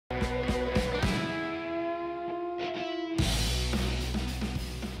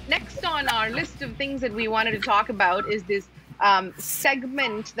on our list of things that we wanted to talk about is this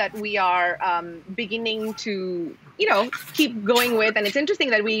segment that we are beginning to, keep going with. And it's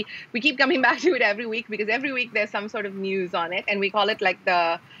interesting that we keep coming back to it every week, because every week there's some sort of news on it, and we call it like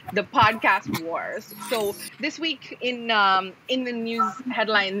the podcast wars. So this week in the news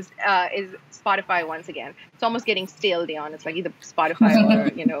headlines is Spotify once again. It's almost getting stale, Dion. It's like either Spotify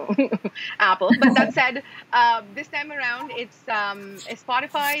or Apple. But that said, this time around it's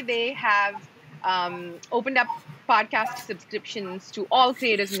Spotify. They have opened up podcast subscriptions to all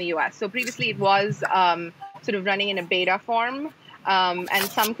creators in the US. So previously it was sort of running in a beta form, and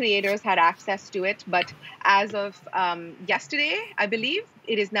some creators had access to it. But as of yesterday, I believe,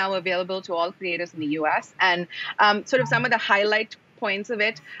 it is now available to all creators in the US. And sort of some of the highlight points of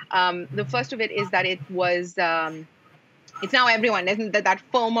it, the first of it is that it was... it's now everyone, isn't that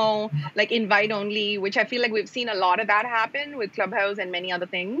FOMO, like invite only, which I feel like we've seen a lot of that happen with Clubhouse and many other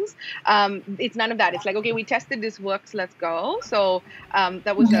things. It's none of that. It's like, okay, we tested this, works, let's go. So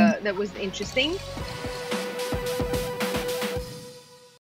that was interesting.